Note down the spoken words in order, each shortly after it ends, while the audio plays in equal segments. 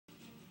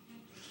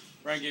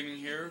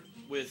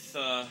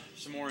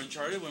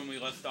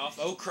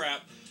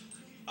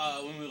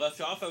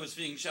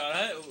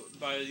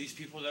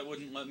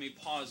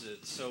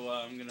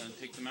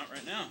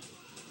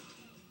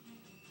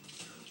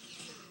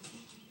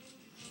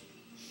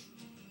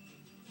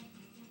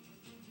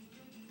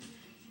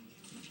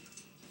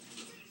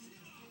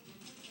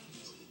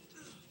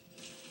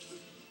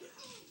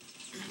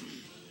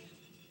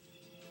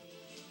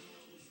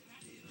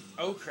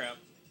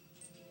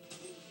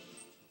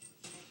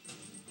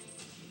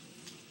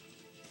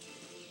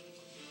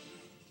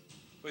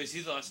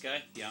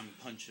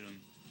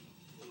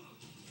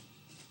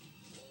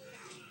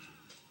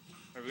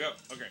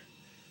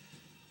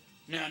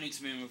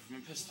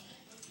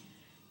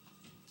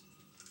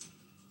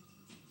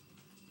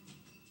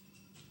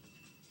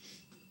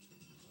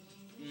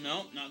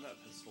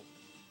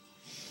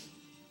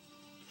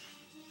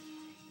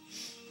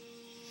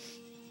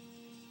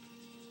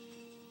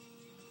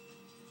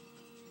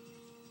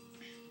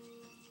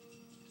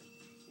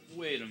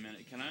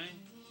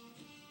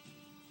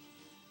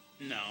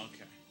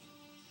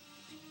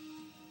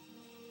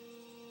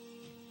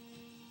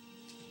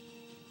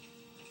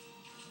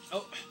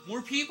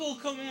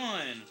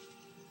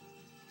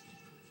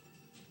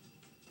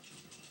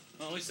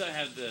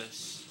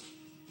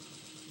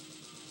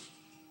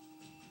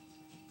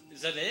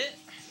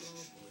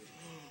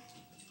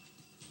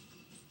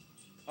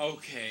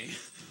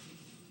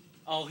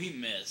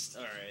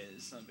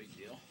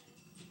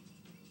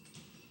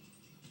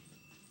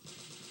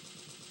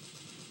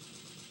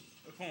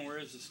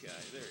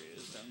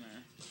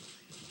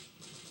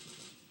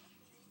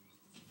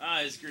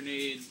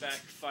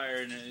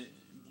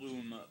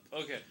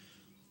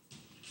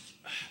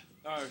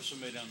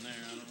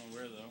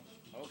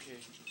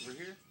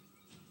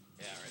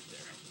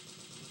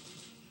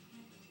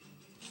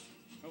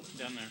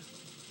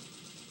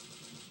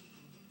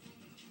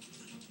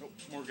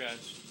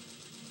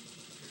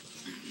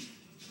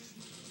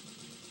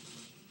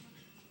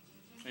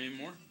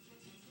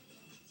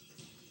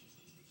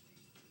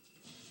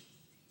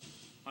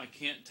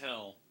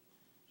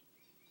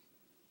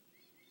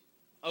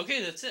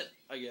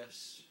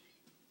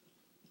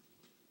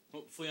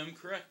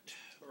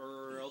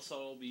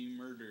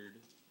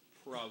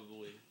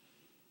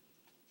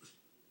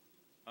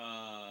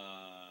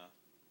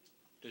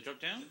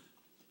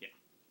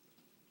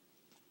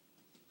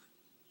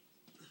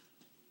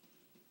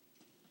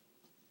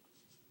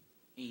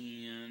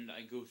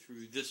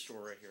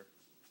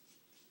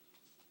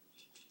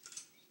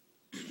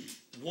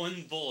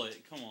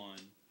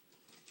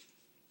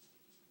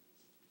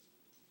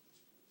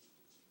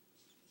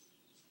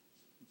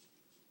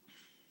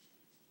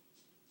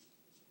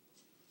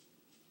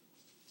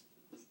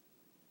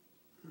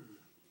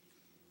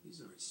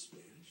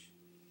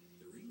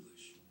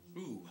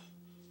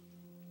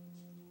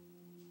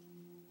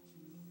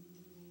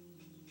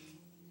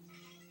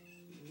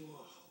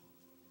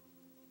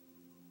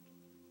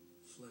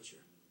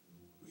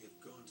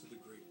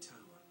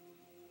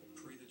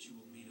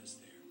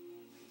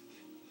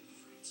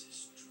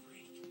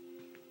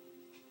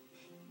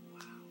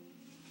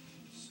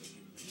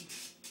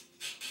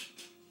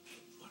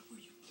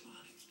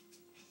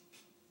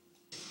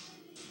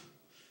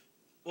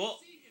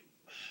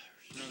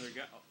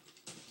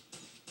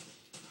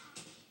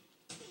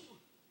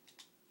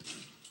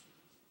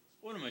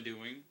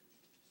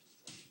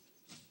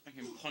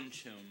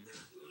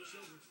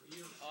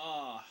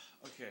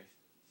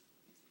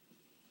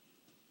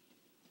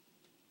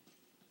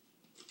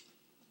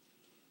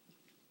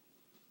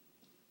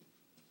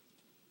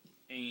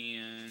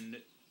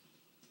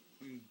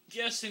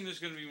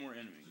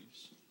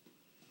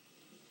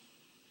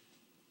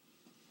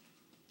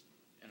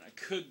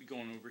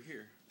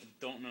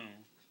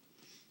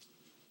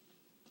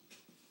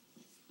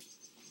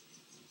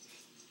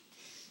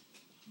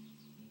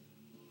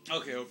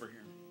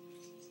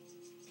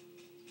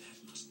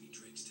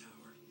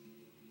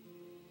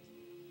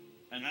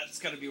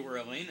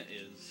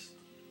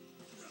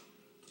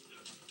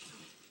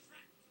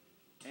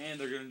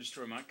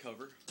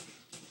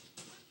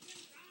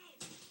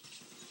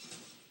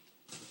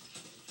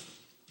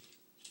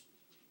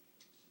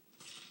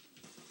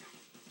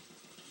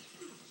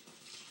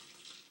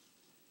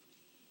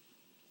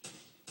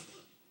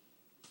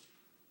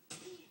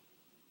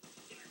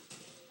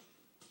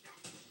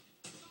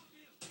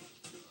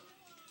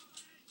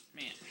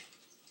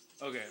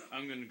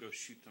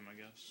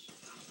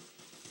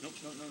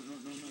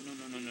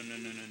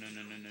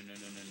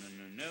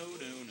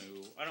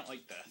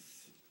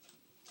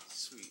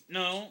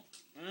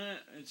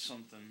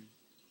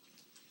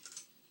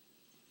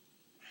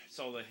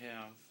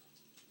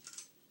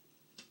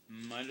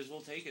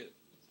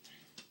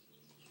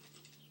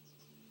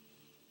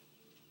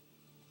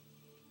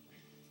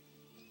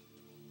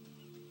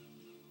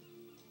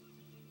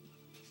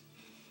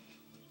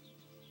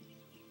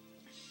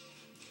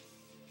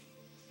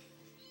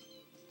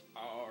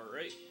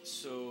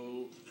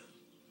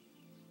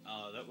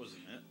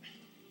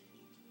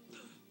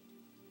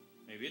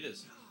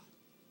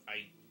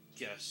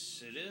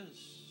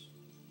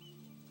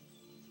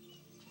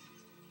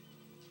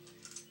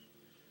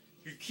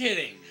You're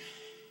kidding.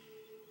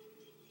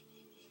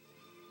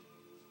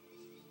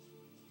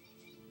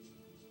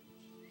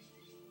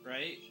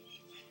 Right?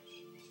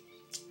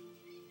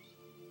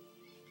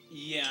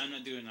 Yeah, I'm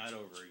not doing that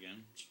over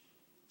again.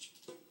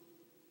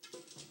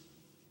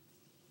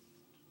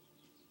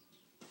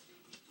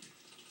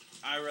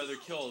 I'd rather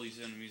kill all these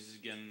enemies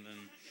again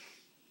than...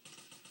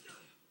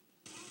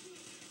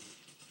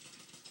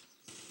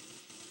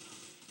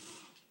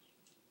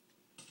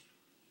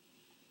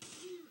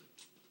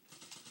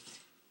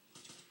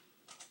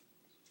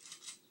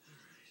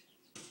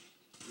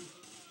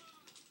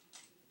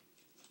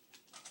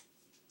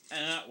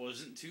 And that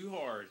wasn't too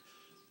hard.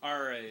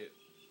 Alright.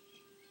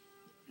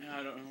 Now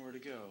I don't know where to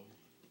go.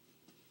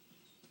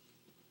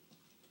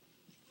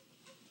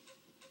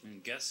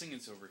 I'm guessing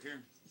it's over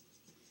here.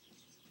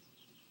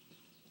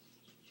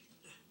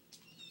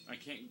 I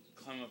can't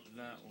climb up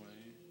that way.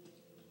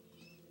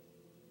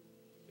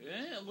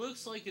 Yeah, it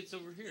looks like it's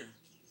over here.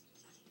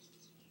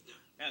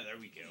 Yeah, there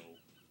we go.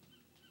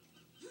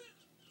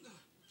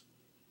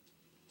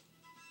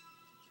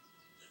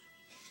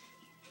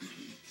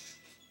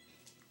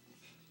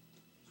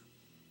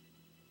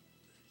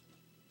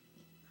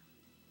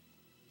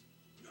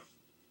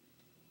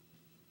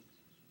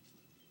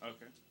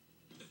 Okay.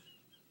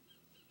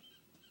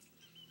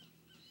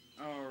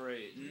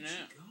 Alright,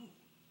 now...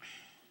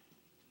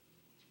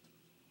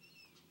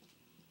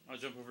 I'll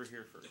jump over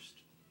here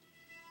first.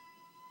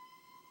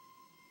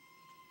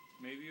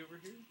 Maybe over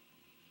here?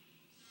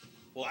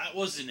 Well, that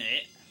wasn't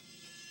it.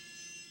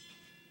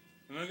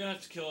 Am I gonna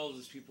have to kill all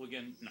those people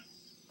again? No.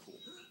 Cool.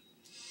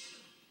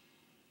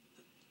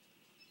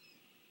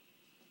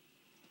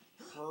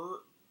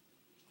 Hurt.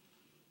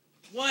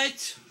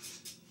 What?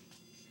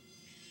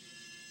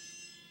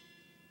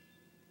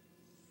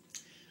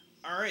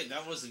 Alright,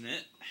 that wasn't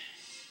it.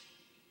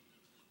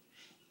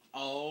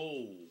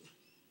 Oh.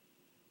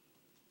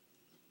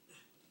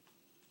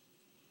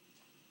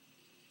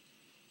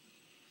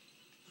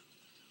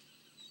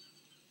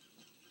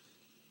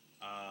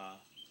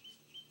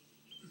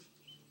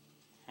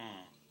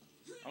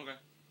 Okay.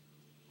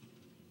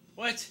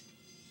 What?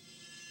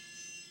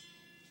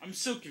 I'm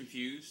so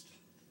confused.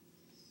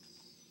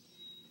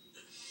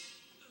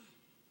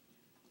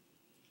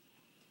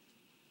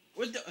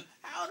 What the?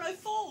 How did I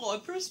fall? I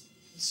pressed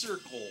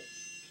circle.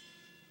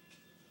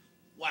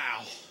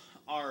 Wow.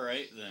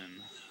 Alright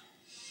then.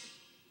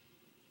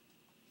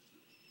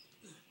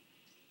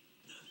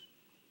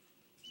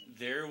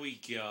 There we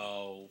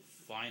go.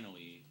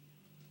 Finally.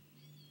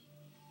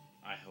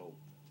 I hope.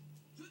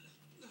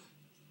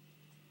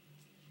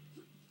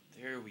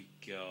 There we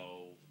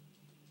go.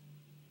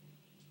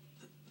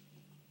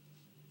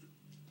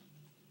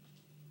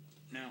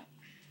 Now,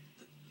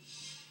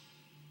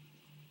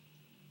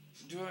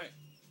 do I...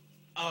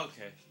 Oh,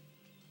 okay.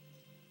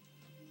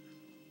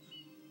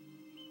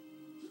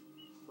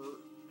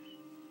 Hurt.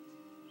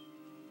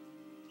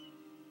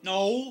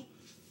 No!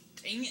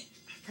 Dang it!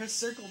 Press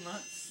circle,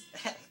 not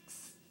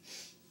X.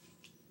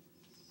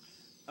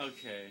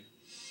 Okay.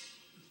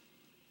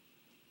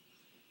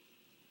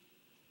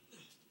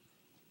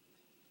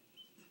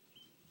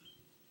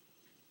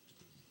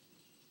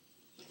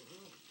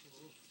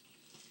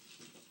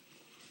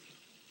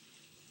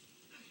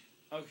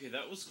 Okay,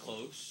 that was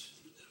close.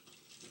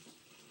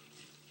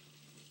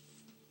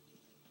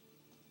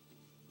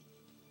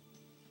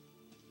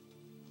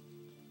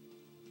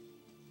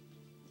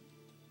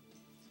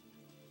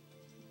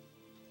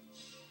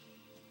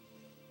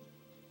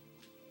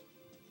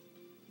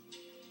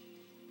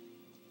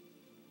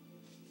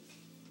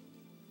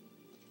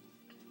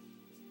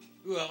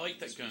 Ooh, I like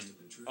that gun.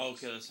 Oh,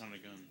 okay, that's not a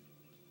gun.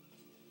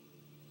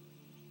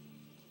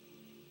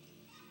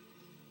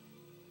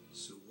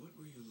 So what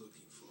were you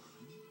looking for?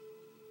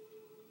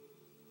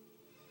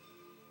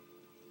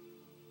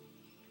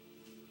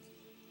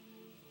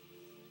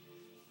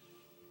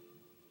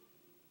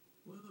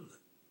 Well,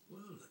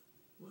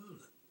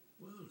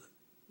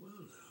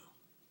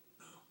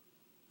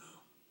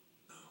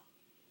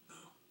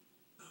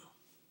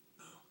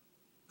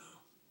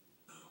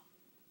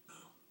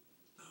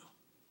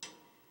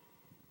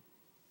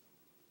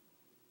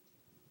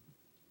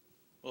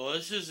 Well,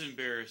 this is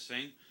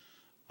embarrassing.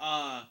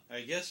 I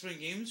guess my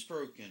game's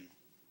broken.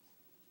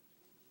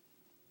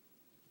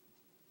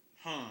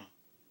 Huh.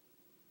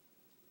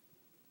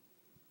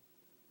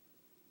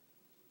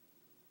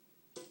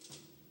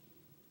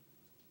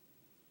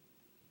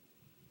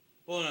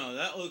 Well, no,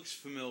 that looks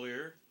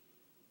familiar.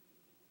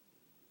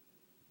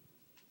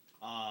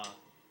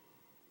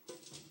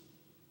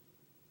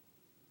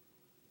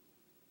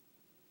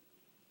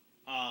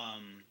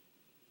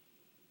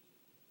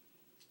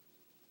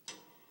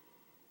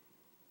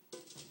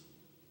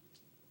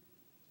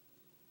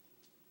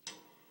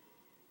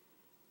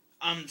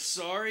 I'm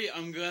sorry,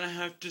 I'm gonna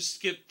have to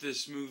skip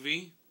this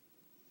movie.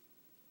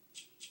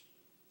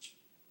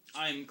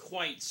 I'm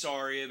quite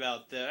sorry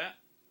about that.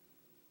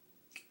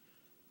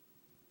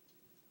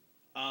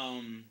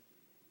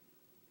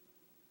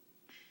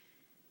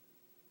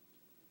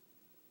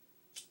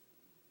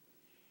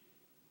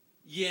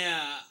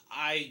 Yeah,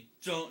 I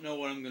don't know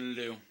what I'm gonna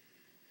do.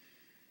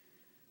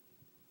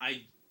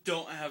 I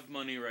don't have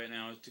money right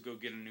now to go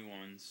get a new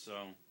one, so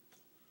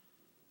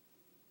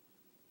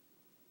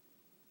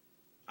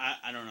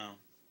I don't know.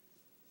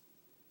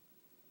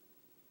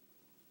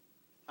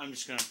 I'm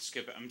just gonna have to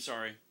skip it. I'm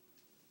sorry.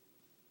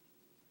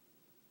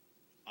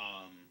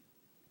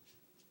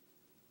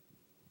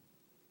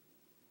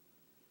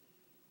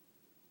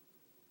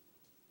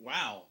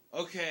 Wow.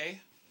 Okay.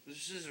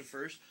 This is a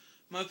first.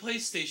 My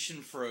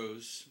PlayStation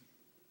froze.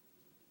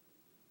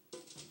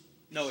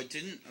 No, it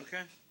didn't?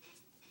 Okay.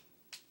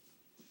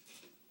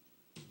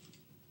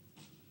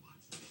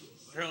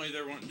 Apparently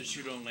they're wanting to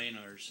shoot on Lena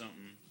or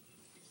something.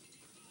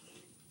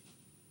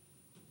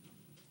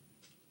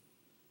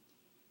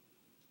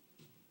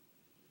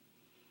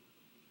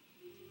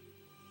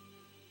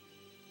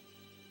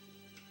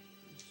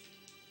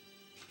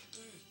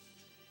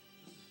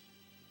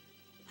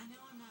 I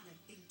know I'm not a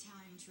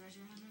big-time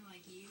treasure hunter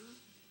like you.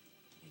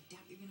 I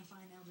doubt you're gonna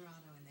find El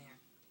Dorado in there.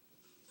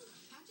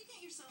 How'd you get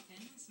yourself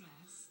in this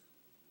mess?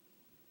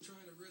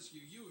 Trying to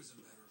rescue you, as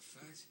a matter of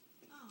fact.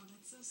 Oh,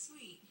 that's so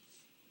sweet.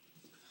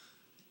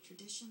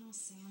 Traditional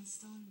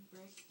sandstone,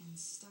 brick, and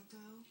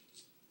stucco.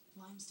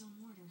 Limestone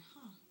mortar,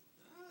 huh?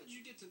 How'd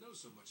you get to know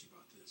so much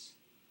about this?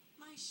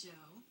 My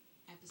show.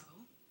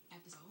 Episode.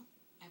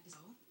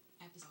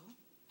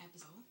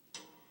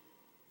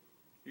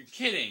 You're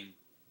kidding.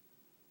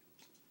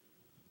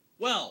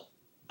 Well,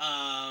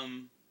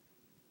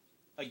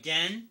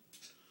 again.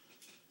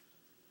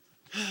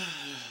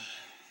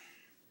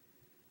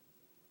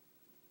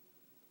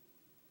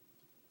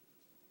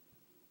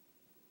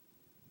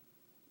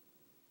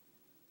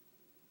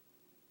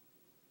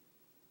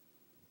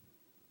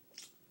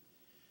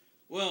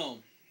 Well,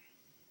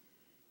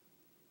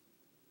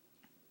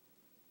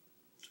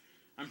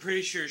 I'm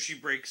pretty sure she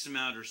breaks him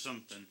out or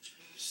something.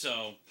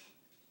 So,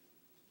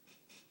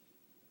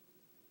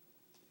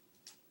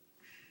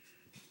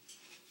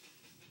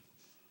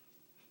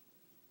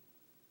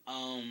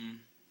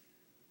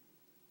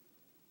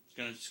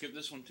 gonna skip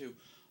this one too.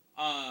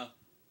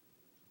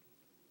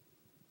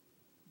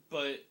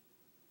 But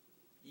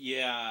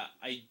yeah,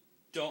 I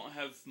don't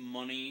have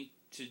money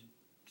to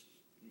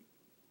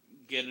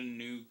get a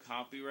new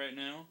copy right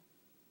now.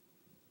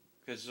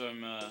 Because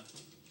I'm,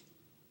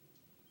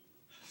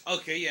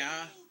 okay,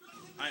 yeah.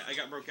 I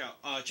got broke out.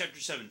 Chapter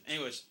 7.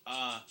 Anyways,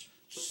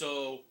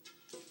 so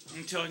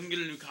until I can get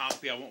a new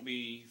copy, I won't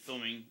be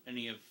filming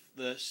any of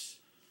this.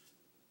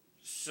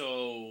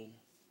 So,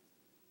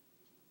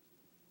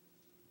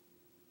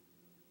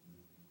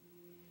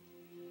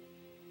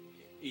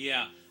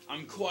 yeah,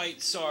 I'm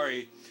quite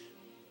sorry,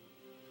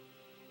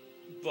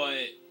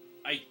 but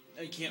I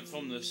can't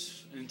film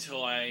this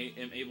until I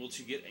am able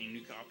to get a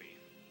new copy.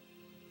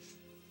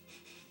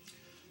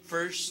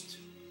 First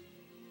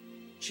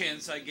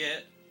chance I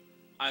get,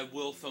 I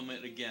will film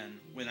it again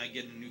when I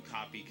get a new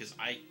copy, because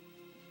I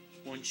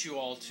want you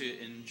all to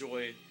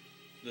enjoy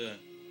the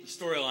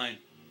storyline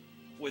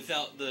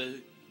without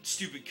the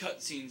stupid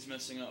cutscenes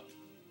messing up.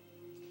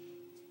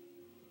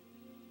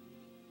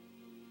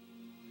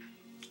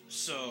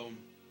 So,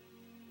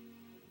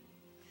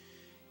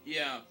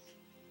 yeah,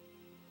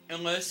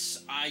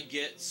 unless I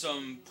get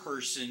some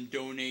person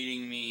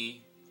donating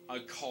me a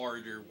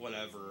card or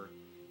whatever,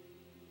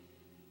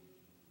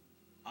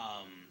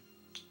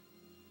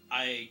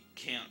 I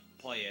can't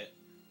play it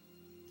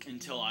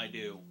until I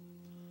do.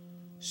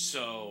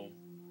 So,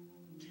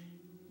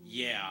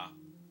 yeah,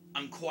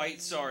 I'm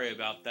quite sorry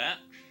about that.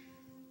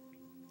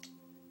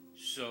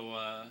 So,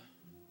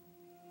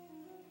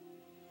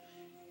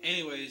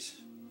 anyways,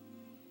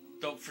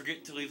 don't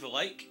forget to leave a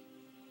like,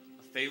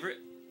 a favorite,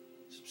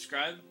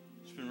 subscribe.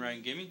 It's been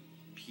Ryan Gaming.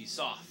 Peace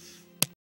off.